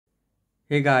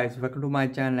Hey guys, welcome to my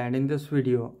channel, and in this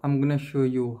video I'm gonna show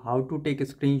you how to take a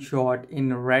screenshot in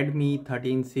Redmi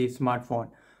 13C smartphone.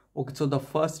 Okay, so the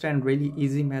first and really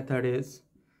easy method is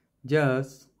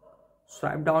just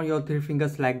swipe down your three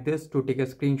fingers like this to take a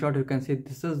screenshot. You can see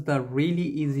this is the really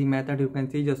easy method. You can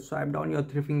see just swipe down your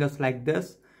three fingers like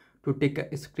this to take a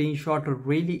screenshot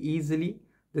really easily.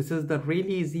 This is the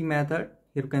really easy method.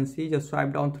 Here you can see just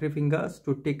swipe down three fingers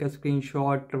to take a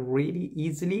screenshot really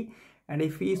easily. And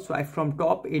if we swipe from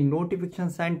top in notification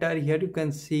center, here you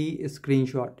can see a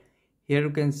screenshot. Here you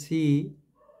can see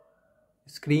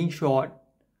screenshot.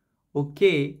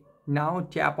 Okay, now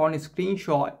tap on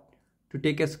screenshot to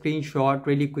take a screenshot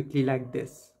really quickly like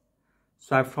this.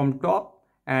 Swipe from top,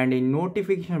 and in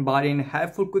notification bar in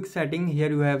helpful quick setting, here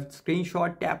you have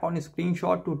screenshot. Tap on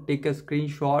screenshot to take a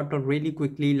screenshot really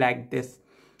quickly like this.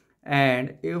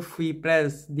 And if we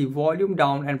press the volume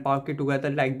down and power key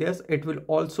together like this, it will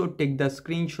also take the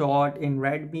screenshot in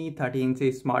Redmi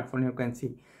 13C smartphone. You can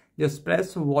see just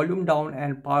press volume down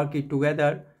and power key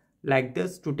together like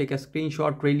this to take a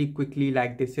screenshot really quickly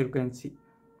like this. You can see.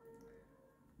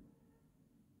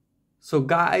 So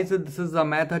guys, this is the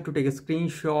method to take a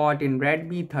screenshot in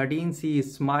Redmi 13C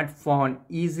smartphone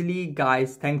easily.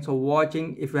 Guys, thanks for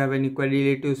watching. If you have any query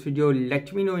related to this video,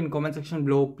 let me know in comment section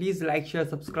below. Please like, share,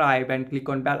 subscribe and click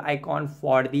on bell icon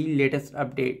for the latest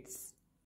updates.